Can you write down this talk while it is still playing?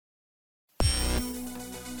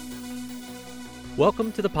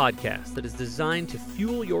Welcome to the podcast that is designed to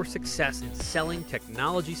fuel your success in selling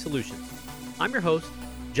technology solutions. I'm your host,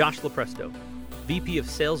 Josh Lopresto, VP of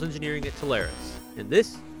Sales Engineering at Telarus, and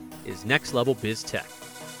this is Next Level Biz-Tech.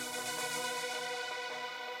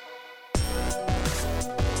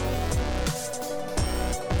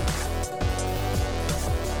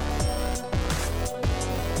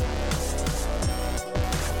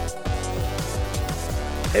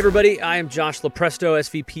 Hey everybody, I am Josh Lopresto,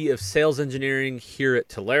 SVP of Sales Engineering here at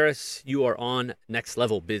Telarus. You are on Next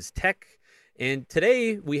Level Biz-Tech, and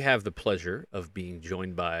today we have the pleasure of being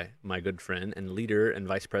joined by my good friend and leader and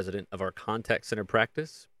vice president of our contact center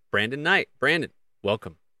practice, Brandon Knight. Brandon,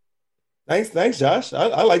 welcome. Thanks, Josh.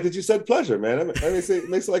 I like that you said pleasure, man. That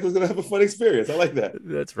makes it like we're gonna have a fun experience. I like that.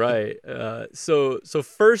 That's right. So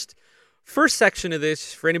first section of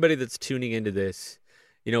this, for anybody that's tuning into this,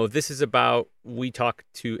 you know, this is about, we talk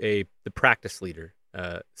to the practice leader,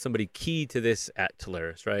 somebody key to this at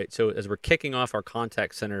Telarus, right? So as we're kicking off our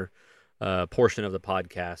contact center portion of the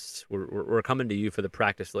podcast, we're coming to you for the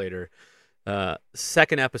practice leader.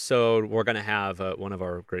 Second episode, we're going to have one of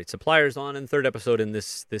our great suppliers on, and third episode in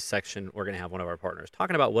this section, we're going to have one of our partners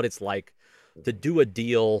talking about what it's like to do a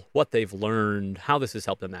deal, what they've learned, how this has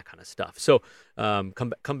helped them, that kind of stuff. So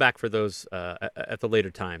come back for those at the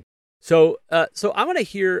later time. So I want to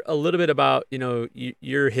hear a little bit about, you know,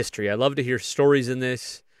 your history. I love to hear stories in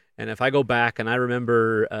this. And if I go back and I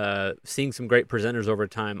remember seeing some great presenters over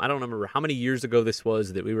time, I don't remember how many years ago this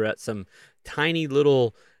was that we were at some tiny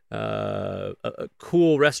little a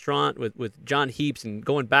cool restaurant with John Heaps and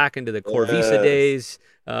going back into the Corvisa days.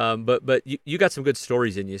 But you got some good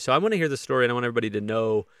stories in you. So I want to hear the story, and I want everybody to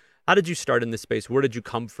know, how did you start in this space? Where did you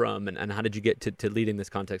come from? And how did you get to leading this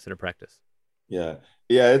contact center practice? Yeah.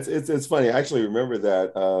 It's funny. I actually remember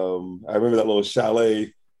that. I remember that little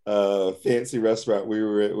chalet, fancy restaurant we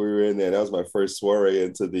were in there. That was my first soiree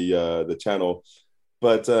into the channel.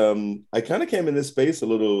 But I kind of came in this space a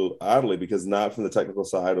little oddly, because not from the technical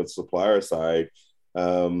side or the supplier side.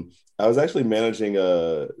 I was actually managing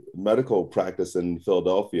a medical practice in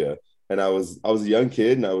Philadelphia, and I was a young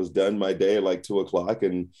kid, and I was done my day at like 2:00,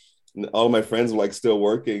 and all of my friends were like still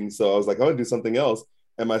working. So I was like, I want to do something else.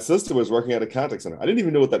 And my sister was working at a contact center. I didn't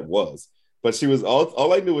even know what that was, but she was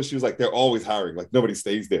all I knew was she was like, they're always hiring. Like, nobody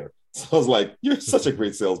stays there. So I was like, you're such a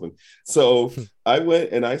great salesman. So I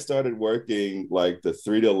went and I started working like the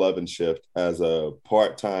 3 to 11 shift as a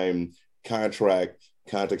part-time contract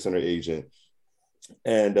contact center agent.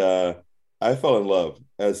 And I fell in love.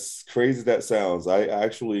 As crazy as that sounds, I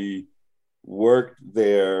actually worked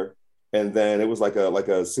there. And then it was like a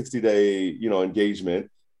 60-day,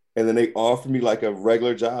 engagement. And then they offered me like a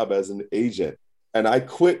regular job as an agent. And I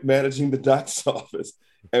quit managing the doctor's office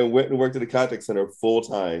and went and worked at the contact center full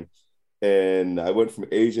time. And I went from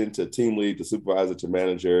agent to team lead to supervisor to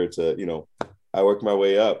manager to, I worked my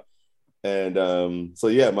way up. And so,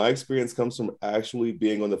 yeah, my experience comes from actually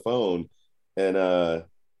being on the phone. And I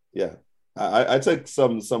took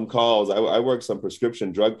some calls. I worked some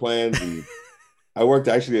prescription drug plans, and I worked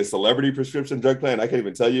actually a celebrity prescription drug plan. I can't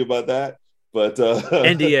even tell you about that. But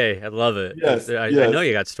NDA, I love it. Yes, I know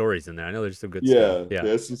you got stories in there. I know there's some good stuff. Yeah,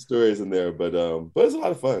 there's some stories in there, but it's a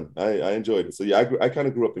lot of fun. I enjoyed it. So yeah, I kind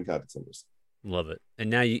of grew up in contact centers. Love it. And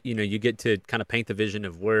now you get to kind of paint the vision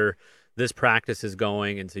of where this practice is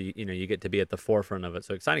going, and so you get to be at the forefront of it.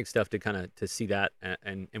 So exciting stuff to see that,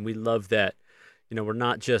 and we love that. We're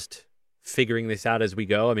not just figuring this out as we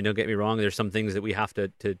go. I mean, don't get me wrong. There's some things that we have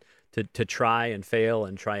to try and fail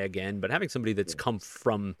and try again. But having somebody that's come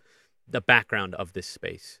from the background of this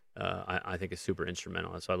space, I think is super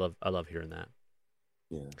instrumental. So I love hearing that.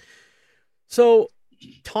 Yeah. So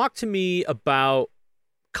talk to me about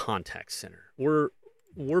contact center.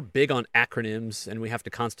 We're big on acronyms, and we have to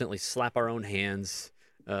constantly slap our own hands.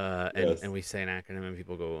 And we say an acronym, and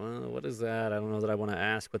people go, what is that? I don't know that I want to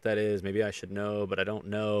ask what that is. Maybe I should know, but I don't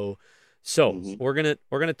know. So we're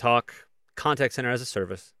gonna talk contact center as a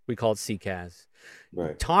service. We call it CCaaS.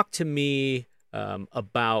 Right. Talk to me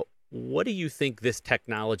about, what do you think this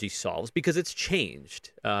technology solves? Because it's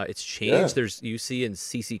changed. It's changed. Yeah. You see in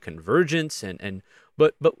CC convergence,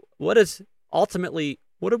 but what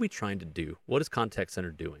are we trying to do? What is contact center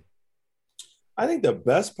doing? I think the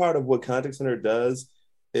best part of what contact center does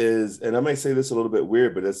is, and I might say this a little bit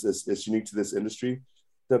weird, but it's unique to this industry.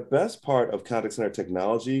 The best part of contact center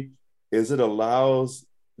technology is it allows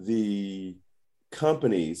the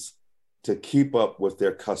companies to keep up with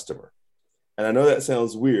their customer. And I know that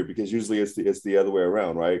sounds weird, because usually it's the other way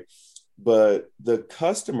around, right? But the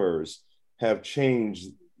customers have changed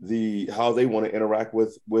how they want to interact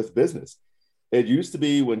with business. It used to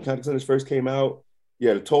be, when contact centers first came out, you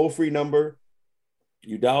had a toll-free number,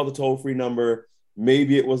 You dial the toll free number.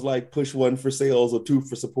 Maybe it was like push one for sales or two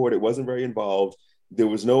for support. It wasn't very involved. There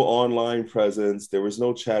was no online presence. There was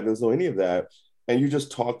no chat. There was no any of that. And you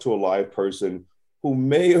just talk to a live person who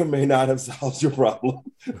may or may not have solved your problem,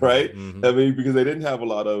 right? Mm-hmm. I mean, because they didn't have a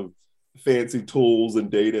lot of fancy tools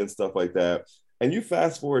and data and stuff like that. And you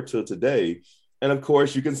fast forward to today, and of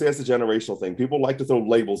course, you can say it's a generational thing. People like to throw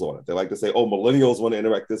labels on it. They like to say, oh, millennials want to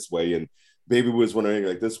interact this way, and baby boomers want to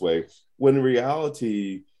interact this way. When in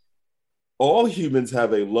reality, all humans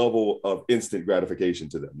have a level of instant gratification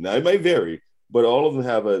to them. Now, it may vary, but all of them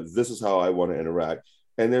have a this is how I want to interact.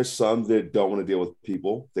 And there's some that don't want to deal with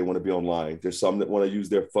people. They want to be online. There's some that want to use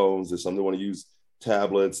their phones. There's some that want to use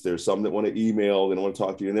tablets. There's some that want to email. They don't want to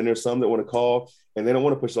talk to you. And then there's some that want to call and they don't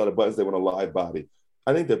want to push a lot of buttons. They want a live body.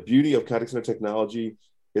 I think the beauty of contact center technology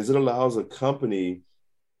is it allows a company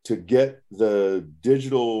to get the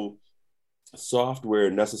digital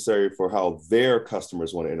software necessary for how their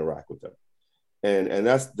customers want to interact with them. And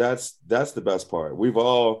that's the best part. We've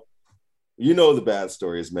all, you know, the bad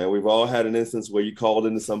stories, man. We've all had an instance where you called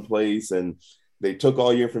into some place and they took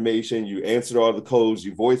all your information, you answered all the codes,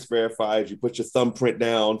 you voice verified, you put your thumbprint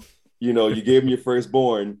down, you know, you gave them your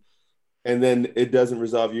firstborn, and then it doesn't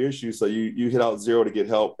resolve your issue. So you hit out zero to get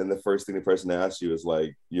help, and the first thing the person asks you is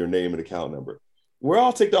like your name and account number. We're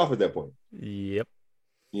all ticked off at that point. Yep.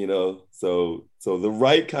 You know, so the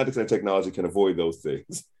right context and technology can avoid those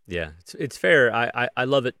things. Yeah, it's fair. I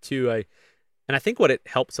love it too. And I think what it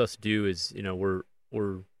helps us do is, you know,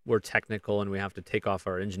 we're technical and we have to take off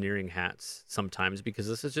our engineering hats sometimes because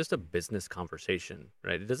this is just a business conversation,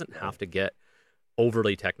 right? It doesn't have to get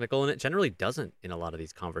overly technical, and it generally doesn't in a lot of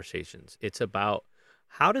these conversations. It's about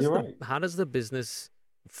You're right. how does the business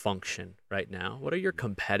function right now? What are your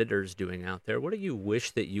competitors doing out there? What do you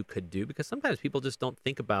wish that you could do? Because sometimes people just don't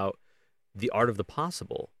think about the art of the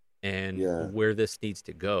possible and Yeah. where this needs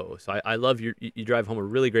to go. So I love you drive home a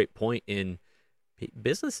really great point in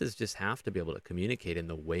businesses just have to be able to communicate in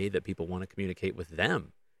the way that people want to communicate with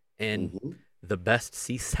them. And Mm-hmm. the best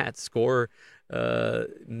CSAT score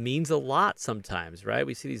means a lot sometimes, right?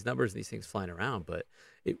 We see these numbers and these things flying around, but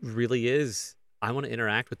it really is. I want to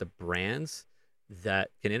interact with the brands that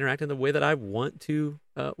can interact in the way that I want to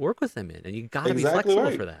work with them in. And you got to be Exactly flexible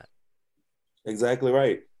right. for that. Exactly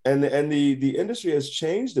right. And the industry has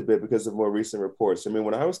changed a bit because of more recent reports. I mean,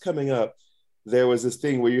 when I was coming up, there was this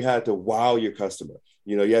thing where you had to wow your customer.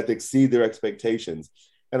 You know, you had to exceed their expectations.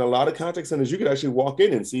 And a lot of contact centers, you could actually walk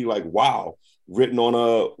in and see like wow written on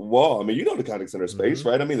a wall. I mean, you know the contact center Hmm. space,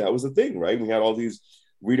 right? I mean, that was the thing, right? We had all these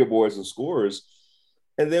reader boards and scores.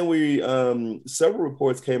 And then we several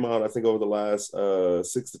reports came out, I think, over the last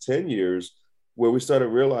 6 to 10 years, where we started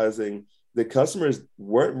realizing that customers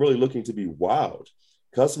weren't really looking to be wowed.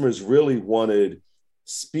 Customers really wanted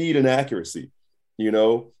speed and accuracy. You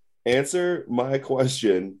know, answer my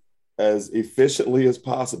question as efficiently as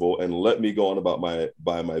possible and let me go on about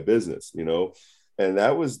my business. You know, and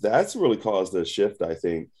that's really caused a shift, I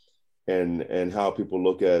think, and how people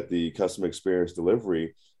look at the customer experience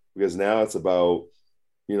delivery, because now it's about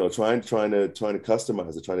trying to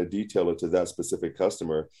customize it, trying to detail it to that specific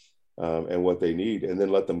customer, and what they need, and then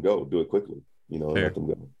let them go, do it quickly, and let Fair, them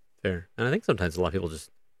go. fair. And I think sometimes a lot of people just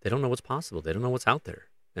they don't know what's possible. They don't know what's out there.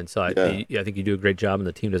 And so Yeah, I think you do a great job, and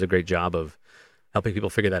the team does a great job of helping people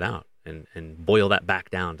figure that out and boil that back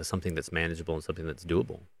down to something that's manageable and something that's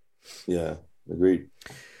doable. yeah, agreed.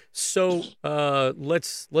 So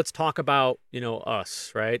let's talk about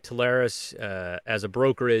us, right? Teleris as a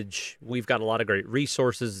brokerage, we've got a lot of great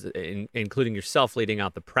resources, including yourself leading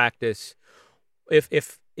out the practice.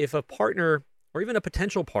 If a partner or even a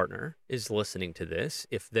potential partner is listening to this,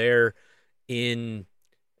 if they're in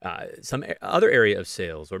some other area of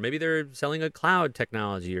sales, or maybe they're selling a cloud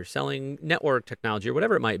technology or selling network technology or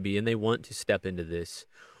whatever it might be, and they want to step into this,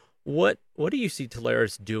 what do you see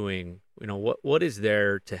Teleris doing? What is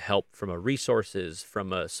there to help from a resources,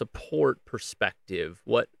 from a support perspective?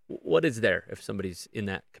 What is there if somebody's in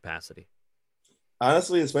that capacity?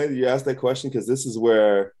 Honestly, it's funny that you asked that question, because this is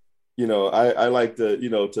where I like to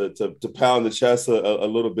to pound the chest a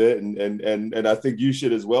little bit, and I think you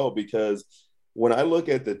should as well, because when I look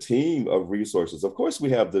at the team of resources, of course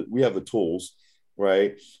we have the tools,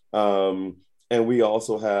 right? Um, and we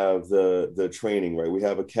also have the training, right? We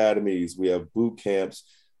have academies, we have boot camps,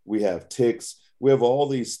 we have ticks, we have all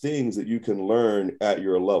these things that you can learn at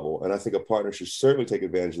your level. And I think a partner should certainly take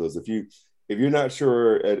advantage of those. If you're not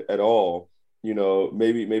sure at all,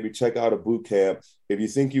 maybe check out a boot camp. If you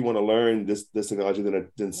think you want to learn this technology,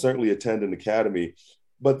 then certainly attend an academy.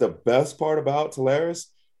 But the best part about Teleris,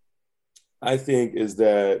 I think, is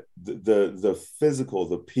that the physical,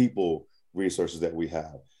 the people resources that we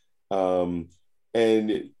have. Um,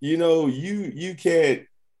 and you can't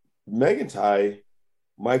Megan Ty,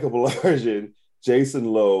 Michael Belargin, Jason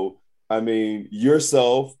Lowe, I mean,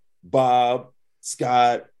 yourself, Bob,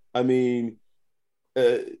 Scott. I mean,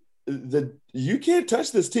 uh, you can't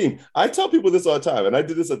touch this team. I tell people this all the time, and I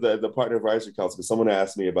did this at the partner advisory council because someone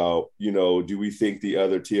asked me about, do we think the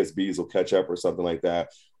other TSBs will catch up or something like that,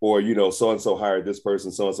 or so and so hired this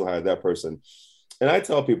person, so and so hired that person, and I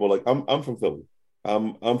tell people like I'm from Philly,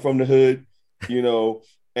 I'm from the hood, you know,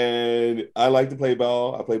 and I like to play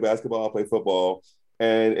ball. I play basketball, I play football,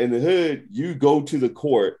 and in the hood, you go to the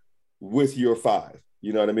court with your five.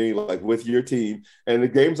 You know what I mean? Like with your team, and the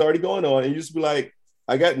game's already going on, and you just be like,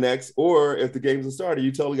 I got next. Or if the game's started,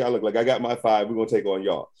 you tell the guy, look, like I got my five, we're gonna take on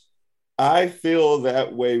y'all. I feel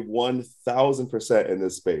that way 1000% in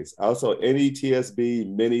this space. Also, any TSB,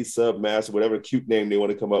 mini, sub, master, whatever cute name they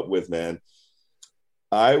want to come up with, man.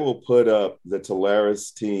 I will put up the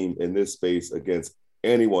Talaris team in this space against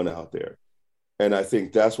anyone out there. And I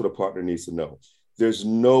think that's what a partner needs to know. There's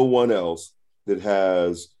no one else that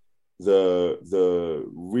has the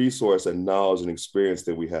resource and knowledge and experience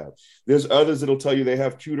that we have. There's others that'll tell you they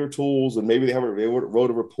have cuter tools and maybe they wrote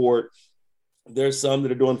a report. There's some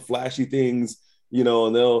that are doing flashy things,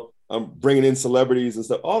 and they'll bringing in celebrities and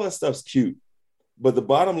stuff. All that stuff's cute. But the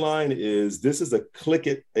bottom line is this is a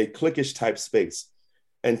cliquish type space.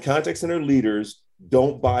 And contact center leaders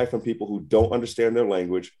don't buy from people who don't understand their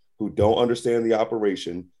language, who don't understand the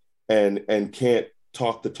operation, and can't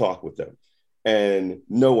talk the talk with them. And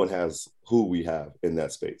no one has who we have in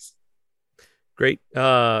that space. Great.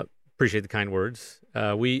 Appreciate the kind words.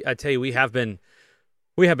 I tell you, we have been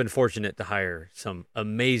fortunate to hire some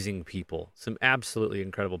amazing people, some absolutely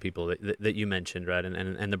incredible people that you mentioned, right?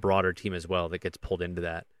 And the broader team as well that gets pulled into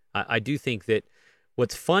that. I do think that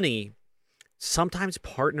what's funny, sometimes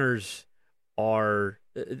partners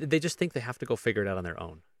they just think they have to go figure it out on their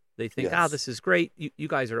own. They think, Yes. this is great. You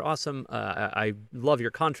guys are awesome. I love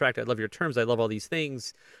your contract. I love your terms. I love all these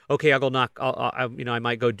things. Okay, I'll go I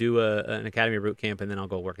might go do an academy boot camp and then I'll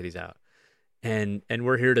go work these out. And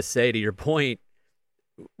we're here to say, to your point,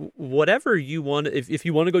 whatever you want, if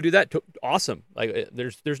you want to go do that, awesome. Like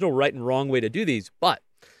there's no right and wrong way to do these, but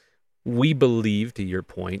we believe, to your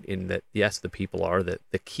point, in that, yes, the people are the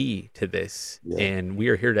key to this, and we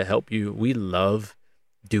are here to help you. We love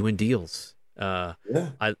doing deals. I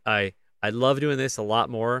love doing this a lot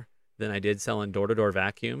more than I did selling door-to-door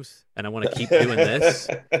vacuums, and I want to keep doing this.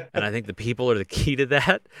 And I think the people are the key to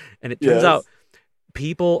that. And it turns out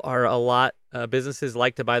people are a lot. Businesses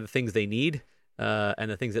like to buy the things they need and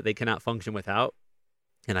the things that they cannot function without.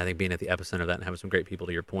 And I think being at the epicenter of that and having some great people,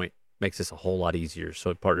 to your point, makes this a whole lot easier.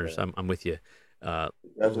 So partners, I'm with you.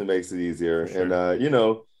 Definitely makes it easier. Sure. And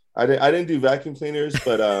I didn't do vacuum cleaners,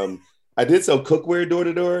 but I did sell cookware door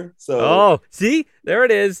to door. So see, there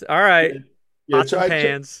it is. All right, pots and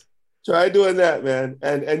pans. Try doing that, man.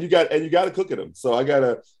 And you got to cook at them. So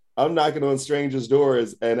I'm knocking on strangers'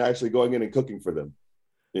 doors and actually going in and cooking for them.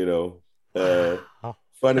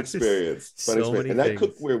 Fun experience. And that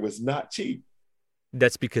cookware was not cheap.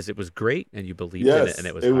 That's because it was great and you believed in it, and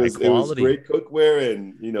it was high quality. It was great cookware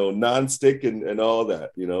and non-stick and all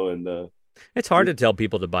that, and it's hard to tell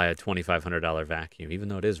people to buy a $2,500 vacuum, even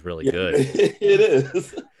though it is really good. It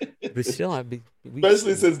is. But still,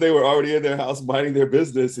 especially since they were already in their house minding their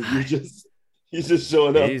business, and he's just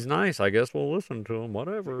showing up. He's nice. I guess we'll listen to him.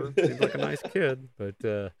 Whatever. Seems like a nice kid.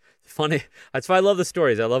 But funny. That's why I love the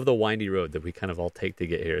stories. I love the windy road that we kind of all take to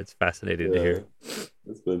get here. It's fascinating to hear.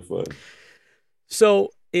 It's been fun. So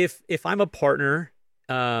if I'm a partner,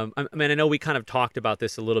 I know we kind of talked about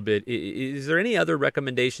this a little bit. Is there any other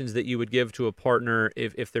recommendations that you would give to a partner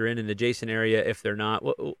if they're in an adjacent area, if they're not?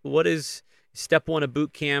 What is step one of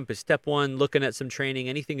boot camp? Is step one looking at some training?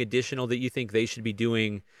 Anything additional that you think they should be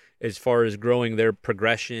doing as far as growing their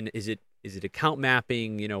progression? Is it account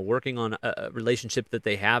mapping, working on a relationship that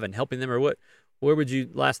they have and helping them, or what? Where would you,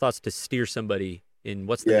 last thoughts to steer somebody in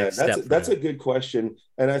what's the next step? That's a good question.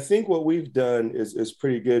 And I think what we've done is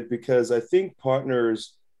pretty good, because I think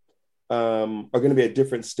partners are going to be at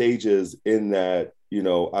different stages in that,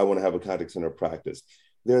 I want to have a contact center practice.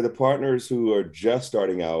 They're the partners who are just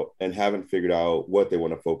starting out and haven't figured out what they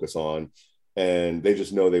want to focus on. And they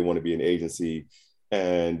just know they want to be an agency.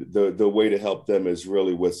 And the way to help them is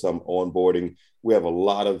really with some onboarding. We have a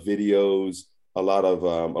lot of videos, a lot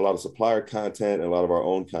of supplier content, and a lot of our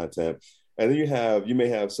own content. And then you may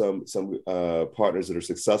have some partners that are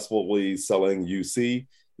successfully selling UC,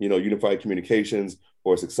 unified communications,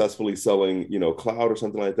 or successfully selling, cloud or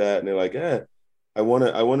something like that. And they're like, I want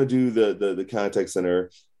to do the contact center.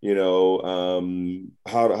 How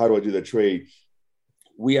do I do the trade?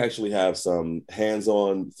 We actually have some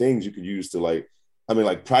hands-on things you could use to like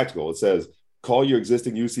practical. It says, call your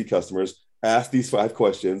existing UC customers, ask these 5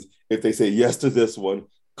 questions. If they say yes to this one,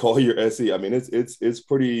 call your SE. I mean, it's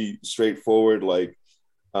pretty straightforward, like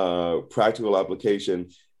practical application.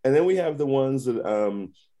 And then we have the ones that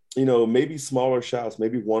maybe smaller shops,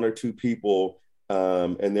 maybe 1 or 2 people,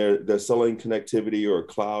 and they're selling connectivity or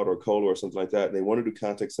cloud or colo or something like that. And they want to do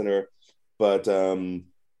contact center, but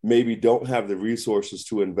maybe don't have the resources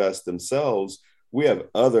to invest themselves. We have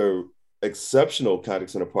other exceptional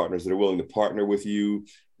contact center partners that are willing to partner with you,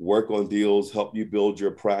 work on deals, help you build your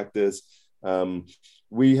practice.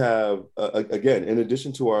 We have, again, in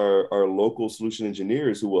addition to our local solution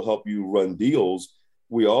engineers who will help you run deals,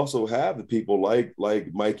 we also have the people like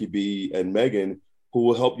Mikey B and Megan who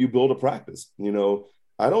will help you build a practice.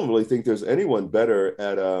 I don't really think there's anyone better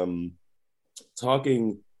at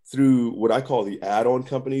talking through what I call the add-on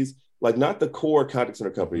companies, like not the core contact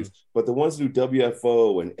center companies, but the ones who do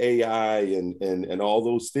WFO and AI and all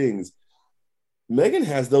those things. Megan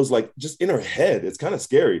has those like just in her head. It's kind of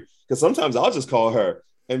scary because sometimes I'll just call her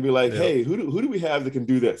and be like, Yep. "Hey, who do we have that can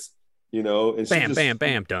do this?" And she Bam, just bam,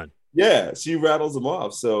 bam, done. yeah, she rattles them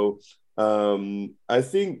off. So I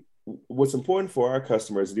think what's important for our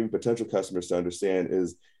customers and even potential customers to understand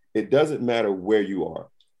is it doesn't matter where you are,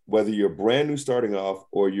 whether you're brand new starting off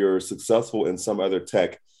or you're successful in some other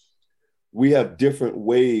tech. We have different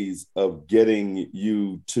ways of getting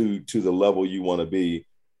you to the level you want to be.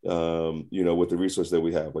 With the resources that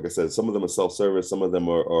we have. Like I said, some of them are self-service, some of them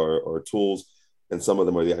are tools, and some of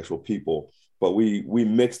them are the actual people. But we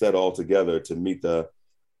mix that all together to meet the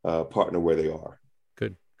partner where they are.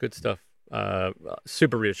 Good stuff.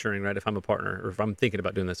 Super reassuring, right? If I'm a partner or if I'm thinking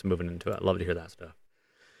about doing this and moving into it, I'd love to hear that stuff.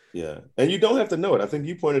 Yeah, and you don't have to know it. I think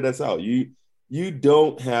you pointed this out. You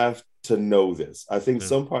don't have to know this. I think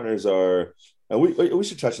some partners are, and we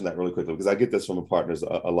should touch on that really quickly because I get this from partners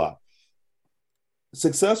a lot.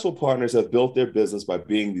 Successful partners have built their business by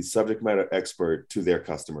being the subject matter expert to their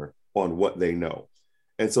customer on what they know.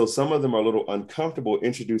 And so some of them are a little uncomfortable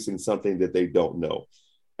introducing something that they don't know.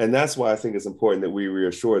 And that's why I think it's important that we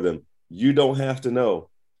reassure them, you don't have to know.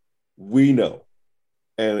 We know.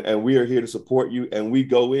 And we are here to support you. And we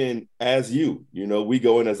go in as we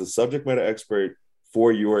go in as a subject matter expert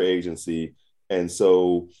for your agency. And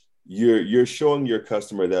so you're showing your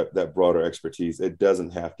customer that broader expertise. It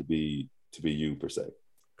doesn't have to be you per se.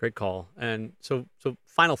 Great call. And so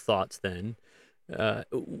final thoughts then.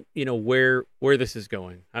 Where this is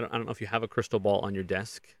going. I don't know if you have a crystal ball on your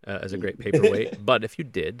desk as a great paperweight, but if you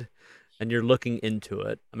did, and you're looking into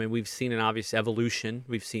it, I mean, we've seen an obvious evolution.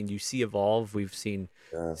 We've seen UC evolve. We've seen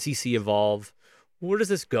CC evolve. Where does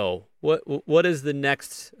this go? What does the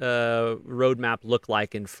next roadmap look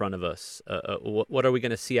like in front of us? What are we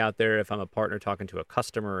going to see out there if I'm a partner talking to a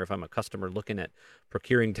customer, if I'm a customer looking at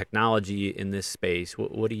procuring technology in this space?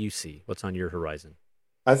 What do you see? What's on your horizon?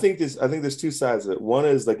 I think there's 2 sides of it. One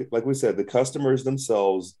is like we said, the customers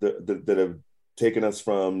themselves that have taken us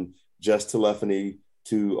from just telephony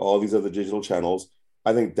to all these other digital channels.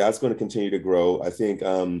 I think that's going to continue to grow. I think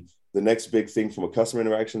the next big thing from a customer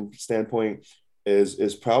interaction standpoint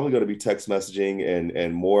is probably going to be text messaging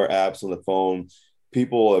and more apps on the phone.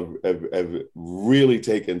 People have really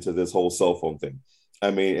taken to this whole cell phone thing.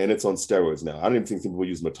 I mean, and it's on steroids now. I don't even think people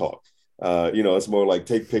use them to talk. It's more like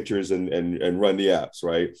take pictures and run the apps,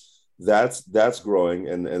 right? That's growing,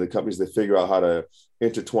 and the companies that figure out how to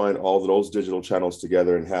intertwine all of those digital channels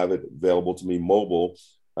together and have it available to me mobile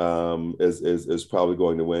is probably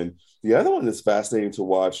going to win. The other one that's fascinating to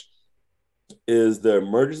watch is the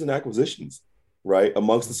mergers and acquisitions, right,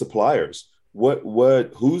 amongst the suppliers.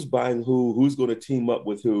 Who's buying who's going to team up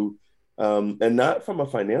with who, and not from a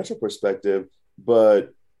financial perspective,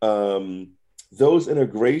 but those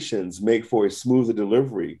integrations make for a smoother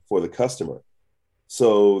delivery for the customer.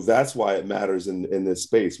 So that's why it matters in this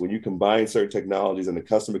space. When you combine certain technologies and the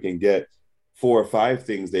customer can get 4 or 5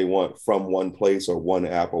 things they want from one place or one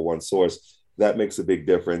app or one source, that makes a big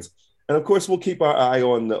difference. And of course, we'll keep our eye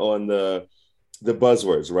on the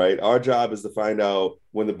buzzwords, right? Our job is to find out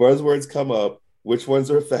when the buzzwords come up, which ones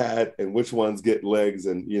are fat and which ones get legs.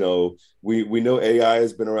 And, we know AI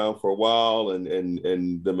has been around for a while and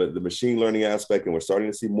the machine learning aspect, and we're starting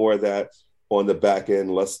to see more of that on the back end,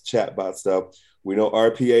 less chatbot stuff. We know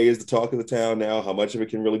RPA is the talk of the town now. How much of it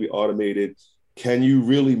can really be automated? Can you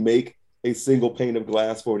really make a single pane of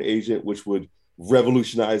glass for an agent, which would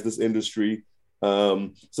revolutionize this industry? So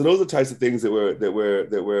those are the types of things that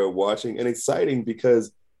we're watching, and exciting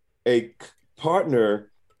because a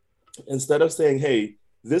partner, instead of saying, "Hey,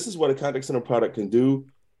 this is what a contact center product can do,"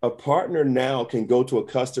 a partner now can go to a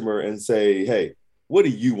customer and say, hey, what do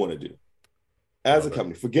you want to do as a Love it.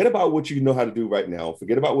 company? Forget about what you know how to do right now.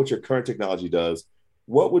 Forget about what your current technology does.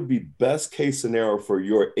 What would be best case scenario for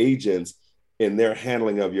your agents in their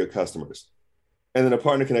handling of your customers? And then a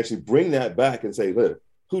partner can actually bring that back and say, look,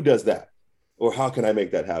 who does that? Or how can I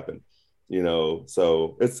make that happen?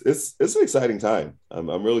 So it's an exciting time. I'm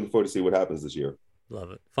really looking forward to see what happens this year.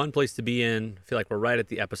 Love it. Fun place to be in. I feel like we're right at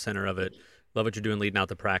the epicenter of it. Love what you're doing leading out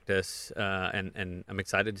the practice, and I'm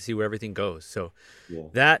excited to see where everything goes. So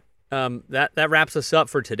Yeah. that wraps us up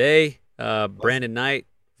for today. Awesome. Brandon Knight,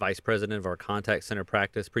 Vice President of our Contact Center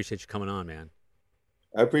practice. Appreciate you coming on, man.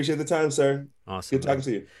 I appreciate the time, sir. Awesome, Good talking man.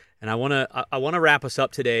 to you. And I wanna wrap us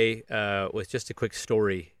up today with just a quick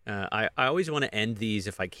story. I always want to end these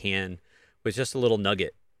if I can with just a little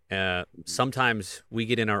nugget. Sometimes we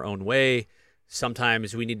get in our own way.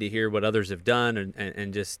 Sometimes we need to hear what others have done,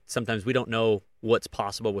 and just sometimes we don't know what's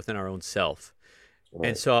possible within our own self. All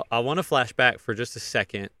And right. so I want to flash back for just a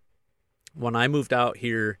second. When I moved out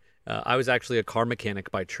here, I was actually a car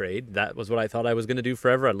mechanic by trade. That was what I thought I was going to do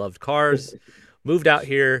forever. I loved cars. Moved out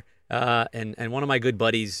here, and one of my good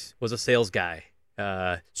buddies was a sales guy,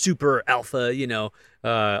 super alpha,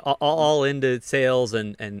 all into sales,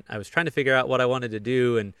 and I was trying to figure out what I wanted to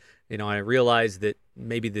do, and I realized that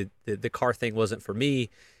maybe the car thing wasn't for me.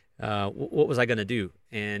 What was I going to do?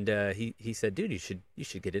 And he said, "Dude, you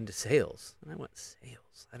should get into sales." And I went,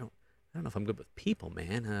 "Sales? I don't know if I'm good with people,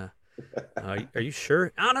 man. Are you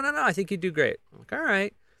sure?" "Oh, no, no, no. I think you'd do great." I'm like, "All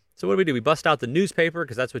right." So what do? We bust out the newspaper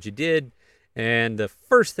because that's what you did. And the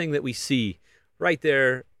first thing that we see right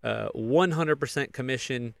there, 100%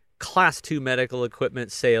 commission, class 2 medical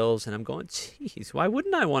equipment sales. And I'm going, geez, why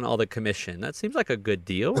wouldn't I want all the commission? That seems like a good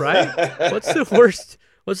deal, right? What's the worst?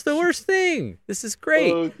 What's the worst thing? This is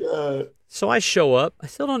great. Oh God. So I show up. I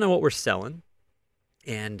still don't know what we're selling.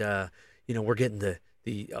 And, we're getting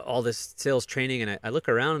the all this sales training. And I look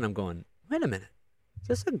around and I'm going, wait a minute. Is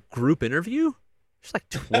this a group interview? There's like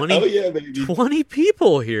Oh 20, yeah, baby. 20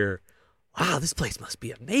 people here. Wow, this place must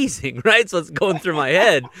be amazing, right? So it's going through my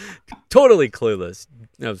head, totally clueless.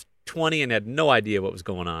 I was 20 and had no idea what was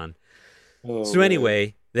going on. Oh So man.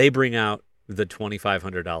 anyway, they bring out the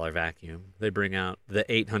 $2,500 vacuum. They bring out the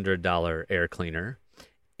 $800 air cleaner,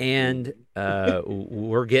 and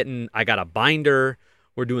I got a binder.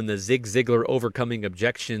 We're doing the Zig Ziglar overcoming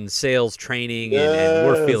objection sales training, and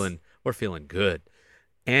Yes. we're feeling good.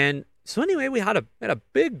 And so anyway, we had a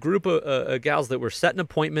big group of gals that were setting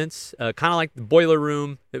appointments, kind of like the boiler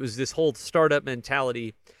room. It was this whole startup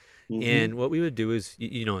mentality. Hmm. And what we would do is,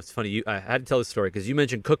 it's funny. I had to tell this story because you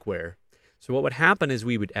mentioned cookware. So what would happen is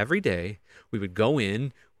every day we would go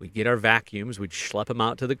in, we'd get our vacuums, we'd schlep them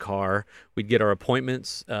out to the car, we'd get our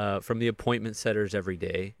appointments from the appointment setters every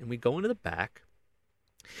day, and we'd go into the back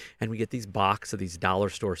and we get these box of these dollar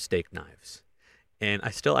store steak knives. And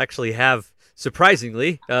I still actually have,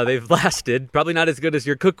 surprisingly, they've lasted. Probably not as good as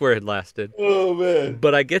your cookware had lasted, Oh man.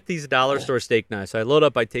 but I get these dollar store steak knives. So I load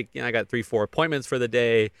up. I got 3, 4 appointments for the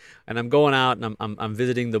day, and I'm going out and I'm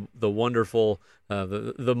visiting the wonderful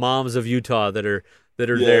the moms of Utah that are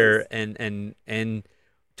Yes. there and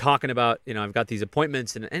talking about I've got these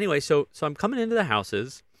appointments, and anyway, so I'm coming into the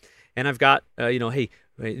houses, and I've got hey,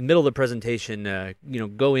 in the middle of the presentation,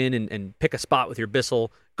 go in and pick a spot with your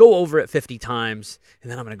Bissell, go over it 50 times,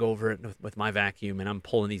 and then I'm going to go over it with my vacuum, and I'm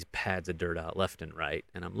pulling these pads of dirt out left and right,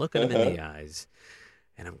 and I'm looking them in Uh-huh. the eyes,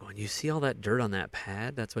 and I'm going, you see all that dirt on that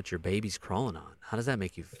pad? That's what your baby's crawling on. How does that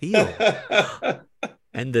make you feel?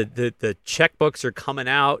 And the checkbooks are coming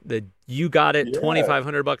out. The you got it, Yeah.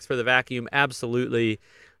 $2,500 for the vacuum, absolutely.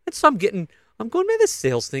 And so I'm going, man, this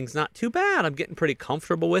sales thing's not too bad. I'm getting pretty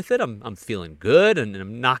comfortable with it. I'm feeling good, and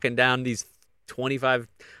I'm knocking down these $2,500,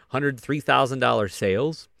 $3,000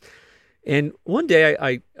 sales. And one day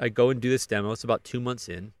I go and do this demo. It's about 2 months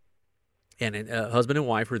in, and a husband and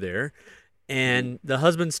wife were there, Mhm. and the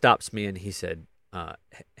husband stops me and he said,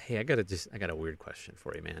 "Hey, I got a weird question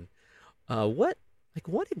for you, man. What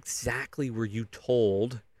exactly were you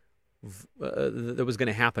told that was going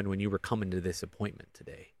to happen when you were coming to this appointment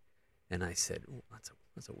today?" And I said, "Ooh,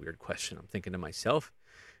 that's a weird question." I'm thinking to myself,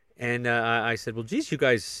 and I said, "Well, geez, you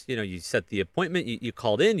guys, you set the appointment, you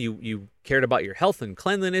called in, you cared about your health and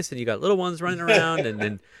cleanliness, and you got little ones running around, and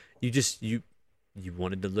then you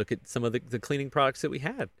wanted to look at some of the cleaning products that we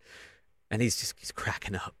had." And he's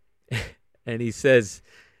cracking up, and he says,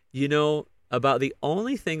 about the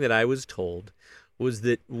only thing that I was told was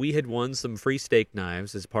that we had won some free steak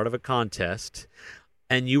knives as part of a contest,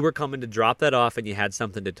 and you were coming to drop that off, and you had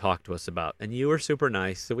something to talk to us about, and you were super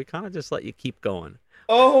nice, so we kind of just let you keep going.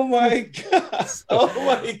 Oh my God. So Oh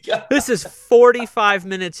my God. this is 45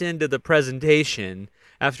 minutes into the presentation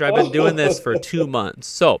after I've been doing this for 2 months.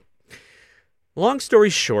 So long story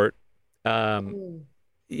short, okay,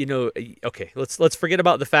 let's forget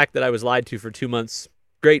about the fact that I was lied to for 2 months.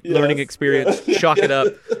 Great learning Yes. Yeah. experience. Chalk it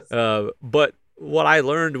up. But what I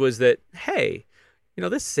learned was that, hey,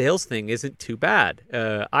 this sales thing isn't too bad.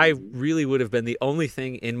 I really would have been the only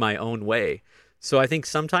thing in my own way. So I think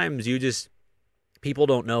sometimes people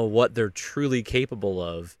don't know what they're truly capable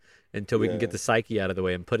of until we can get Yeah. the psyche out of the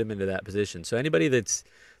way and put them into that position. So anybody that's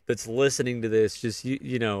listening to this, just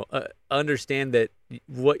understand that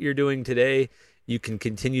what you're doing today, you can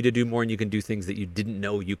continue to do more, and you can do things that you didn't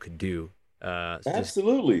know you could do. So just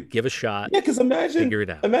Absolutely. give a shot, Yeah, because figure it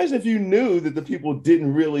out. imagine if you knew that the people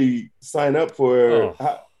didn't really sign up for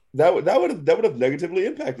Oh, that would have negatively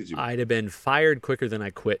impacted you. I'd have been fired quicker than I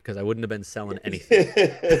quit because I wouldn't have been selling anything.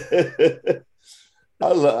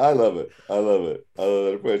 I love it. I love it. I love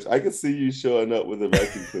that approach. I can see you showing up with a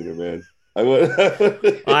vacuum cleaner, man. I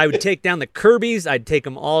would. I would take down the Kirby's. I'd take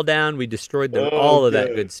them all down. We destroyed them, Oh, all of that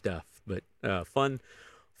God. good stuff. But fun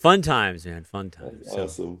times, man. Fun times. That's So,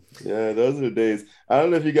 awesome. Yeah, those are the days. I don't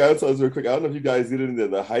know if you guys, so real quick, I don't know if you guys did any of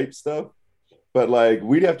the hype stuff, but like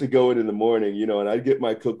we'd have to go in the morning, and I'd get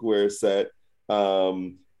my cookware set.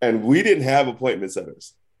 And we didn't have appointment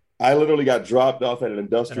centers. I literally got dropped off at an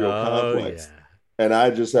industrial oh yeah. complex, and I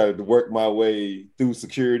just had to work my way through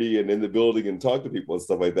security and in the building and talk to people and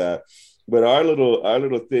stuff like that. But our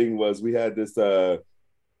little thing was we had this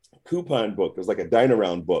coupon book. It was like a dine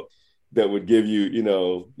around book that would give you.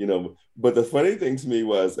 But the funny thing to me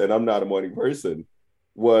was, and I'm not a morning person,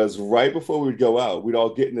 was right before we would go out, we'd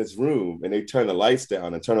all get in this room and they turn the lights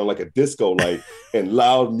down and turn on like a disco light and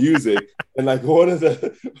loud music. And like one of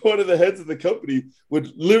the heads of the company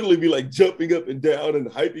would literally be like jumping up and down and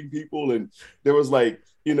hyping people. And there was like,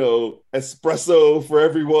 espresso for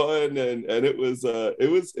everyone. And it was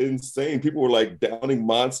insane. People were like downing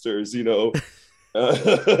monsters, and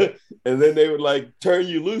then they would like turn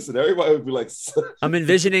you loose and everybody would be like I'm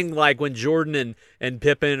envisioning like when Jordan and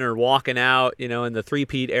Pippen are walking out, in the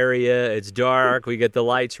three-peat area. It's dark. We get the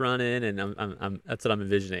lights running, and I'm that's what I'm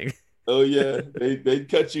envisioning. oh yeah, they'd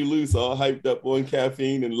cut you loose all hyped up on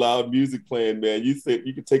caffeine and loud music playing, man. You think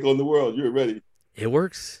you could take on the world. You're ready. It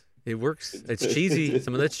works. It works. It's cheesy.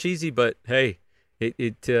 Some of that's cheesy, but hey, we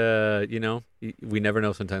never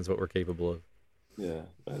know sometimes what we're capable of. Yeah,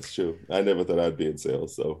 that's true. I never thought I'd be in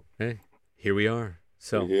sales, so Hey, here we are. we're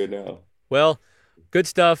So, here now. well, good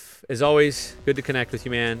stuff. As always, good to connect with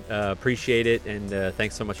you, man. Appreciate it, and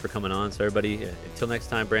thanks so much for coming on. So, everybody, until next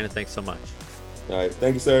time, Brandon, thanks so much. All right,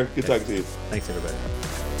 thank you, sir. Good talking to you. Thanks, everybody.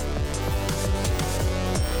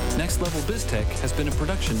 Next Level Biz-Tech has been a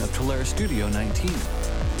production of Talaris Studio 19.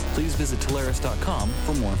 Please visit Talaris.com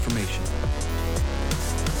for more information.